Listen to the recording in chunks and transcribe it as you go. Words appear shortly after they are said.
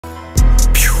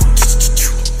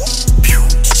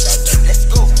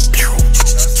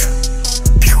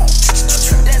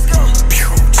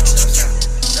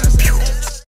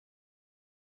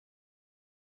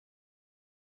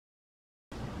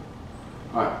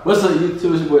What's up,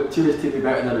 YouTube? It's your boy TUTU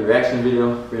back with another reaction video.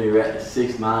 We're gonna react to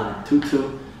 6IX9INE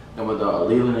TUTU. Got my dog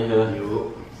Leland in here.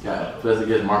 Yo. Got special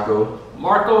guest Marco.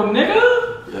 Marco,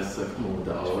 nigga. Yes, sir. Come on,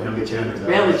 dog. Family channel.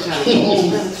 Family channel.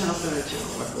 Family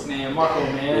channel. Man, Marco,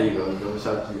 man. There you go. Go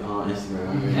shout out to you on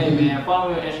Instagram. Hey, man,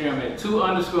 follow me on Instagram at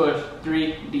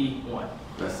 2_3D1.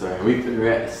 Yes, sir. And we finna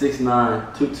react to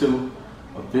 6IX9INE TUTU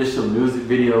official music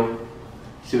video.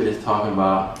 See what it's talking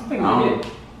about. I think we did.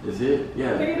 Is it?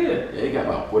 Yeah. I think it is. Yeah, it got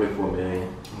about 44 million. I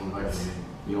don't like it.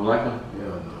 You don't like them?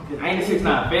 Hell no. I ain't a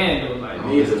 6IX9INE fan, though. Like,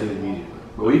 Me either.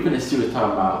 But we finna see what it's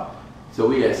talking about. So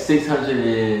we had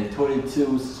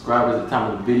 622 subscribers at the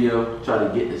time of the video. Try to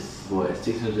get this, what,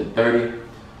 630.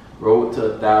 Road to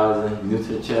 1,000. If you're new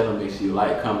to the channel, make sure you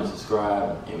like, comment,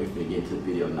 subscribe, and we finna get into the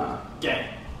video now. gang.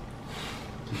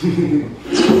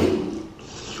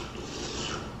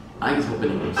 I just hoping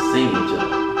they gonna sing each other.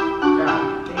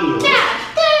 God damn.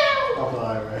 I'm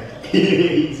alright.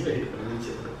 He's ready for each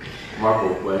other. Marco,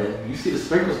 boy, you see the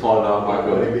sprinkles falling off,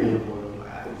 Marco. They be here for them.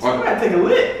 I'm gonna take a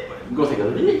lick. You gonna take a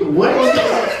lick? What is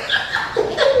that?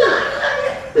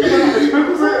 You got the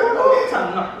sprinkles in? Oh, time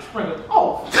to knock the sprinkles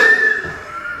off.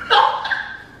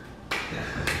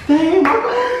 Dang, Marco.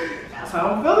 That's how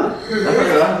I'm feeling.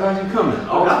 That's how you coming.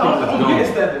 All the I'm sprinkles getting gone.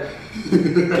 stepping.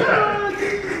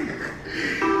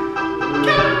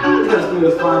 You got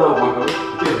sprinkles flying off, Marco.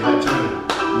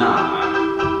 Nah.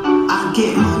 I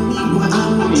get money when I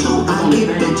want to, I get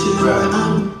bitches when I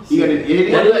want. You got to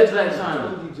edit That it? is Black China.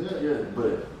 Yeah,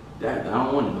 but that, I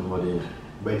don't want it no more then.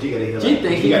 But you gotta hear She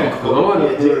think he from Florida.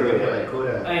 Yeah, you gotta hear like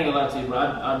Kodak. I ain't gonna lie to you, bro.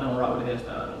 I don't rock with the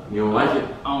hairstyle, though. You don't like it?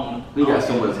 I don't. We got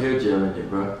so much hair gel in it,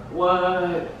 bro.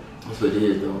 What? That's what it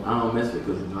is, though. I don't mess with it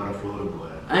because Not a Florida boy.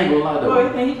 I ain't gonna lie, Boy, though. you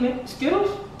think he can Skittles?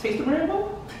 Taste the rainbow?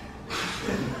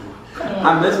 Come on. I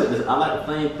mess with this. I like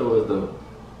the flamethrowers, though.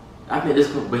 I think this,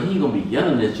 but he ain't gonna be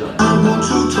yelling this joint. I want to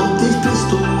tote this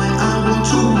pistol when I want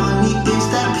to money this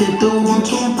that pistol want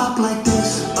to pop like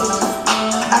this.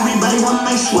 Everybody want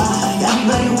my swag,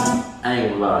 everybody want. I ain't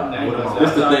gonna lie. Nah, you know,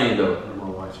 That's the thing, though. What am I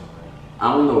watching, man? I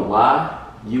don't know why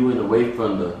you went away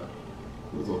from the. It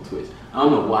was on Twitch. I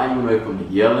don't know why you went away from the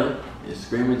yelling and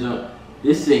screaming jump.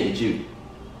 This ain't you.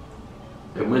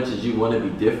 As much as you want to be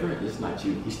different, it's not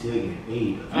you. He's still getting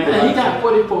paid. Yeah, he got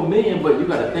 44 million, but you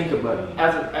gotta think about it.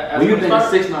 When you think of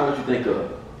 6IX9INE, what you think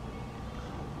of?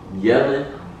 Yelling,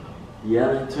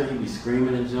 turn you be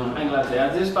screaming and jump. I ain't gonna lie to you.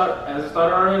 As it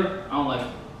started already, I don't like it.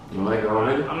 You don't like it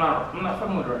already? I'm not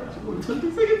fucking with it right now.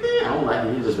 I don't like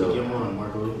it either though. Get him on,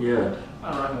 Marco. Yeah.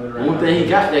 I'm not rocking with it right One now. thing he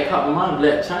got that caught my mind,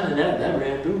 Black China, that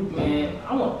ran through. Man, I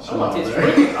want to taste man.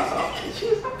 sprinkles.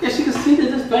 Yeah, she can see that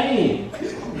this vein.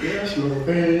 Yeah, she was a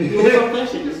fan. You know something?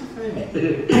 She just a fan.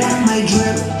 My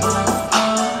drip,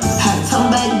 had to turn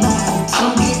back,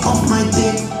 some get off my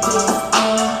dick.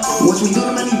 Watch me do the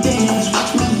many things,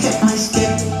 watch me hit my skip.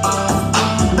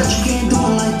 Bet you can't do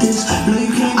it like this, no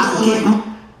you can't do it like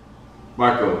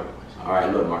Marco. Alright,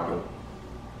 look, Marco.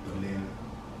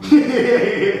 No,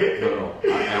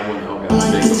 I want to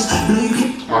this, no you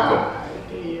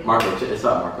can't. Marco, check this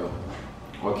out, Marco.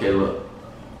 Okay, look.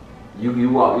 You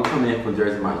come in from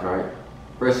Jersey Mike's, right?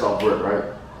 Fresh off work, right?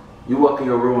 You walk in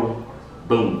your room,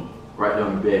 boom, right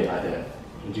down the bed like that.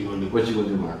 What you gonna do? What you gonna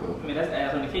do, Marco? I mean, that's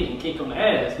ass on the cake and cake on the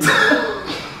ass.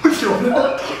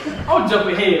 I'm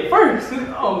jumping head first.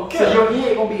 Oh, So your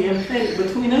head gonna be embedded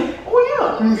between them? Oh,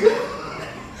 yeah.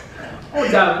 I'm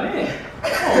diving in.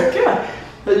 Oh, God.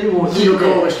 So you gonna You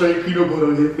go with straight peanut butter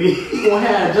on your feet. You gonna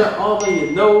have jump all over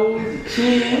your nose,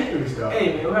 chin. Let me stop. Hey,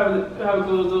 man, how we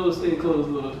close those? Stay close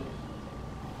those.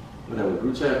 Whatever,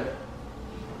 group chat.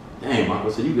 Dang, Marco,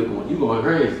 so you going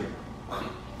crazy.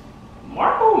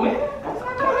 Marco, man. That's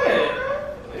not that.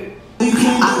 You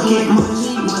can't I get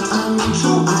money when I want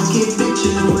to, I get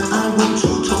bitches when I want to,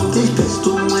 tote this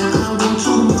pistol when I want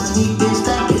to, money this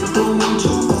that pistol want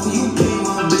to, you pay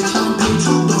my bitch, I'm paid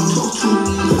too, don't talk to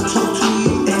me, I talk to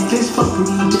you, if it's fuck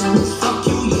me, then it's fuck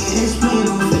you, yeah, it's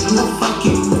middle finger, fuck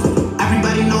you,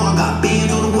 everybody know I got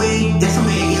bands on the way, yes I'm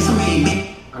in,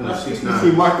 bitch. I know 6IX9INE.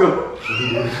 See Marco.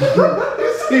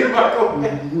 See Marco.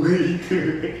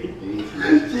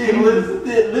 She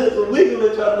lips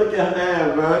wiggling trying to look at her ass,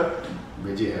 bro.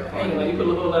 But yeah, I ain't like you put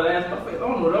a whole lot of ass in my face. I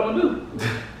don't know what I'm gonna do.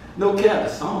 No cap, the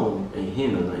song ain't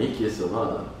him, like, it gets a lot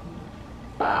of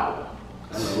bow.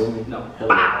 Hello. No.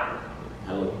 Hello.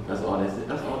 Hello. That's all that's it.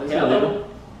 That's all that's it. Hello.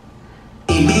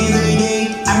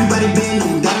 Everybody been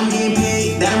on that I'm getting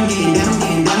paid, that I'm getting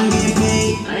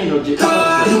paid. I ain't no jit.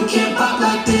 You can't pop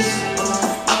like this.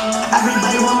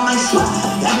 Everybody want my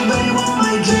swag, everybody want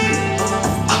my drip.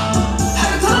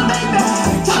 Had to turn back,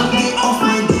 time to get off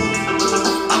my dick.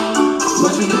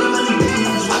 Watch me do the money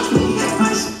dance, watch me get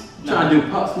my trying to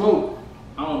do Pop Smoke.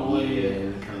 I don't know what it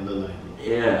is. It kind of look like it.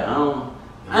 Yeah,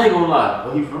 I ain't gonna lie.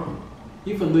 Where he from?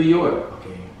 He from New York,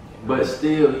 Okay. but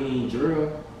still he ain't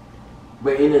drill.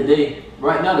 But in the day,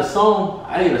 right now the song,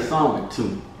 I hate a song with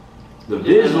 2. The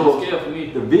visuals, For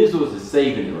me. the visuals is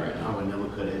saving it right I now. would never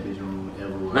cut that bitch on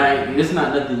ever. Like, it's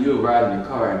not nothing you would ride in the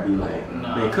car and be like,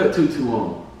 Nah. man, cut TUTU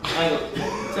on. I ain't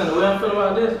gonna tell you the way I feel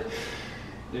about this.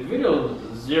 The video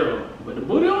is 0, but the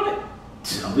booty on it,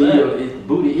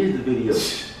 Booty is the video.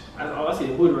 I see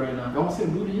the booty right now. Don't say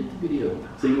booty is the video.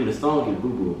 So you mean the song is boo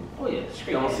boo. Oh yeah,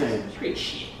 straight Don't ass, say. straight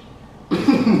shit.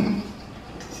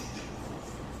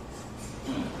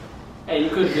 Hey, you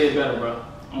could have did better, bro.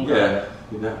 Okay.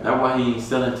 Yeah, that's why he ain't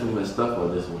selling too much stuff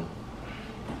on this one.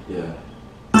 Yeah.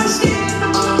 But you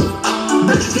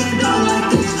can't do it like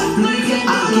this. No, you can't.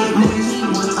 I get money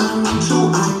when I want to.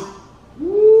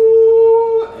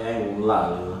 Woo! I ain't gonna lie,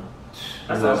 Leland.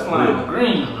 That's that slime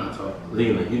green. I'm not talking.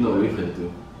 Leland, you know what we finna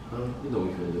do. Huh? You know what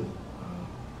we finna do.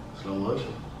 Slow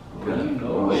motion. Okay. You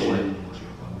know Alright, it. wait.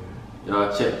 Y'all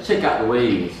check out the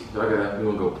waves. Y'all got, we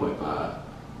gonna go 0.5.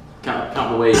 Count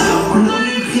the waves. No,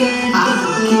 you can't. I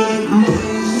get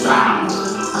money.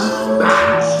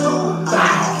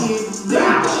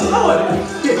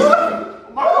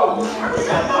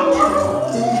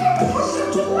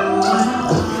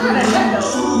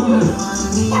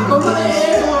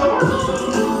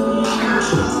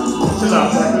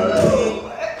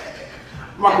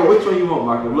 Marco, which one you want,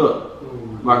 Marco? Look,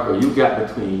 Marco, you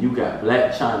got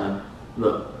Black China.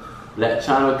 Look, Black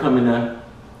China coming there.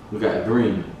 We got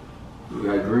green. We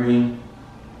got green.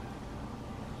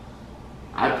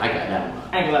 I got that one.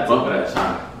 I ain't gonna lie to Fuck you, Black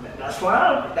China. that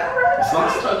slime, that right?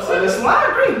 Slime? The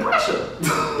slime green pressure.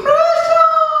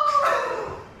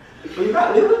 What you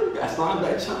got, Leland? You got slime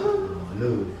Black China? No.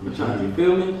 You trying to, you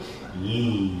feel me?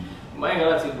 Yeah. I ain't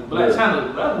gonna lie to you, the Black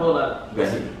China, that's more like. You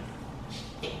got it.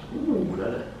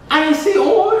 Ooh, I ain't see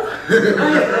orange.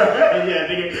 Yeah,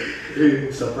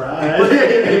 nigga. Surprise.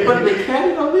 They put the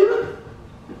caddy on Leland?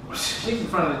 She's in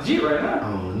front of the Jeep right now.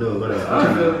 Oh no, whatever.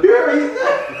 You heard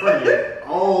what he said?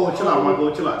 Oh, chill out,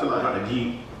 Marco. Chill out. About the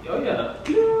Jeep. Oh yeah.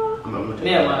 I'm gonna take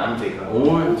Yeah, I'm man. gonna take her. Orange?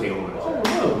 I'm gonna take orange. Oh,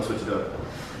 I'm no. gonna switch it up.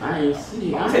 I ain't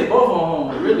see. I'm gonna take both of them home,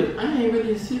 really. I ain't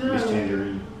really see that. Miss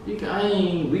Tangerine. We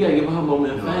gotta give her a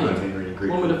moment of No, fame. not Tangerine, grape.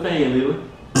 Moment of fame, Leland.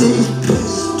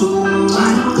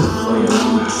 Oh,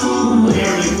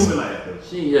 yeah, really moving like that though.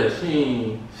 She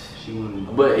ain't. She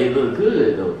wouldn't. But it look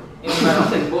good though. Yeah, man, I'm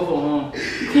taking both of them home.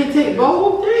 You can't take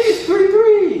both things.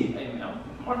 3-3. Hey man,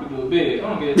 I'm do it big. I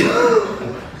don't get it.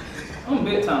 I'm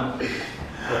big time.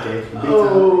 Okay.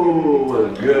 Oh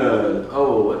my god.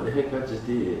 Oh, what the heck I just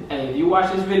did? Hey, if you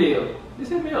watch this video,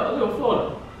 just hit me up. I live in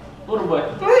Florida. Florida boy.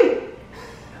 Hey.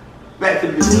 Back to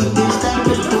the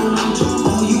video.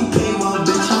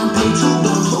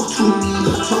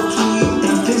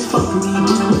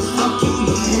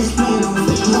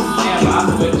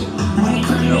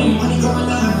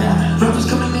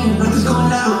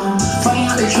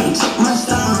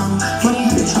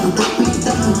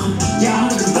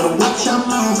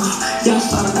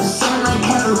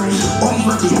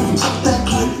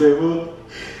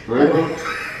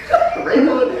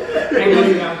 Rainbow,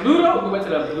 you got blue though? Go back to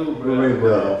that blue, bro.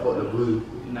 Rainbow. Fuck the blue.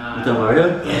 Nah. You talking about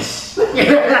him? Yes. Give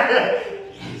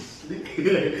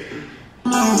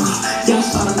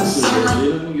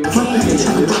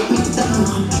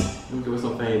us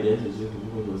some fame, then.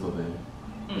 Give us some fame.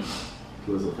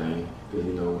 Give us some fame. Because,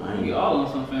 you know, I ain't. We all on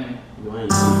some fame. You know, I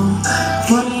ain't.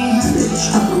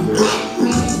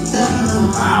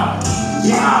 Wow.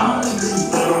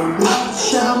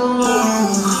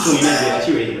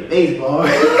 She ready to hit the baseball.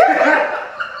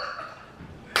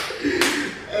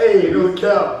 Hey, no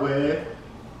cap, boy.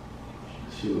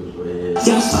 She was red. I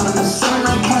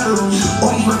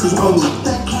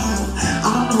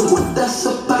don't know what that's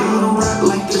about. They wanna rap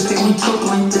like this, they wanna talk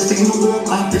like this, they wanna walk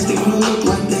like this, they wanna look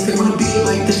like this, they wanna be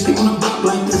like this, they wanna bop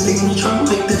like this, they wanna trap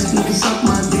like this. Niggas suck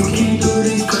my dick, can't do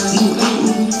this cause you ain't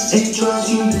me. It drives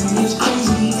you, it's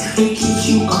crazy. It keeps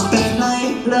you up at night.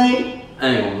 I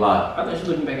ain't gonna lie. I thought she was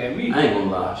looking back at me. I ain't gonna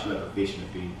lie. She like a fish in the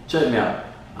feed. Check me out.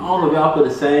 I don't know if y'all feel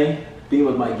the same.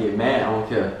 Females might get mad. I don't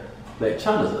care. Like,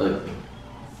 China's ugly.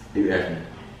 If you ask me.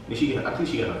 I think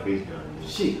she got her face done.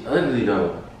 She ugly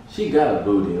though. She got a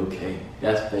booty, okay.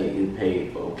 That's paid. It's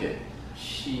paid for, okay.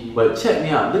 But check me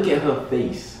out. Look at her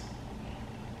face.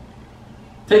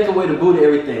 Take away the booty,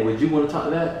 everything. Would you want to talk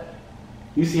to that?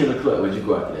 You see in the club. Would you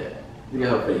go after that? Look at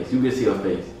her face. You can see her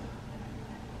face.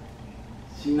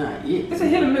 She not it. It's a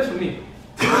hit and miss for me.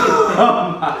 It's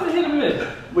a hit and miss.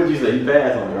 What'd you say? You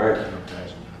pass on it, right? No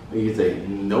passion. You can say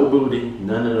no booty,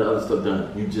 none of the other stuff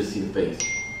done. You just see the face.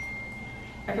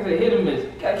 I I can say hit and miss.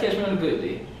 Gotta catch me on a good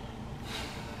day.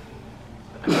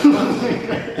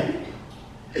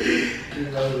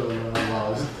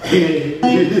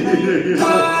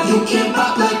 You can't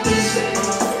pop like this.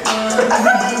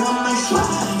 Everybody want my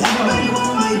swag. Everybody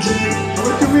want my drink.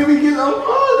 What you mean we get on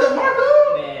pause that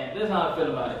Marco? Man, that's how I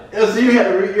feel about it. So you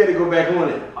had to go back on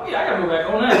it. Oh yeah, I gotta go back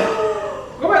on that.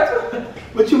 Go back to it.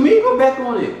 What you mean go back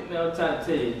on it? Man, I'm trying to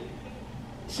tell you.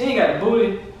 She ain't got a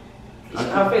booty.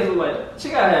 Her face look like she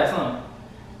gotta have something.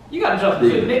 You gotta drop some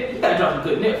good neck. You gotta drop some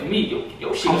good neck for me.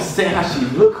 Yo shit. I'm saying how she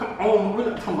look. Come on, we're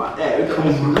not talking about that. We're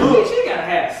talking about Look, she gotta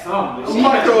have something. She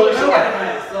Marco, gotta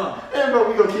have something. Hey, bro,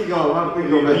 we gonna keep going. We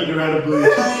gonna beat around the bush.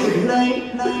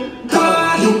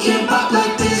 You can't pop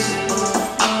like this.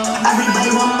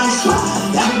 Everybody want my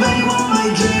swag. Everybody want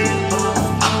my drink.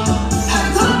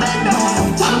 Have to back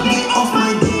back. Time to get off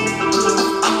my dick.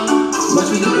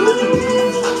 Watch me do the money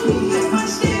dance. Watch me hit my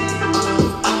stick.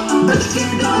 But you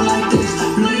can't do it like this.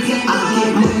 No, you can't. I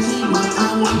get money when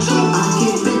I want you. I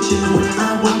get bitches when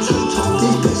I want you. Talk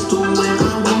this pistol when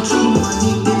I want you.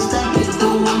 Money this that get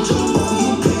don't want you. Oh,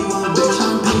 you pay one bitch,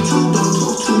 I'm paid you. Don't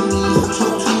talk to me, I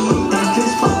talk to you. If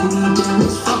it's fuck me, then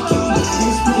it's fuck you. If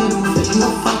it's me, then no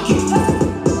fuck you.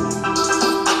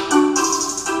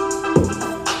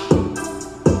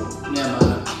 Never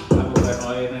mind. I go back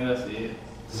on everything I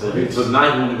said. So now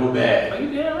you want to go back. Oh, you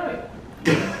damn right.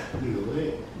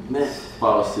 Man,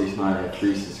 follow 6IX9INE at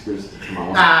 3 subscriptions to my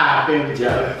one. Family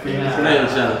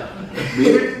channel.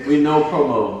 We no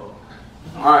promo.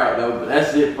 Alright though, but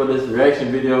that's it for this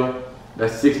reaction video.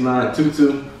 That's 6IX9INE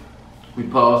TUTU. We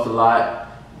paused a lot.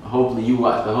 Hopefully you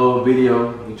watched the whole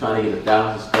video. We're trying to get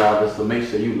 1,000 subscribers, so make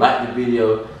sure you like the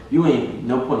video. You ain't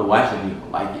no point in watching if you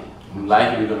don't like it. If you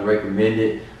like it, we're gonna recommend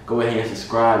it. Go ahead and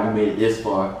subscribe. You made it this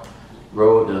far.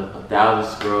 Road to 1,000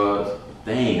 scrubs.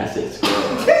 Dang, I said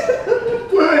scrubs.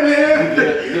 What, man?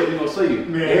 We're gonna show you.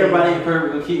 Man. Everybody ain't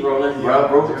perfect. We're gonna keep rolling. Bro,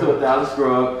 broke it to 1,000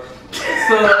 scrubs.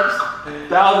 Subs.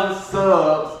 1,000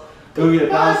 subs. We'll get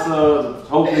 1,000 subs.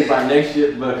 Hopefully by next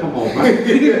year. But come on, bro.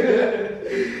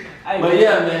 But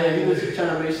yeah, man. If you're just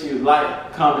trying to make sure you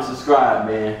like, comment, subscribe,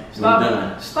 man.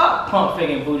 Stop pump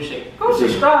faking booty shake. Go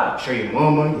subscribe. Show your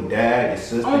mama, your dad, your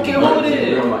sister. I don't care who it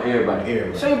is.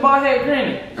 Everybody. Show your bald head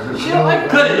granny. She don't like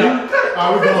Cut it, it.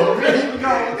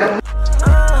 Alright, we go.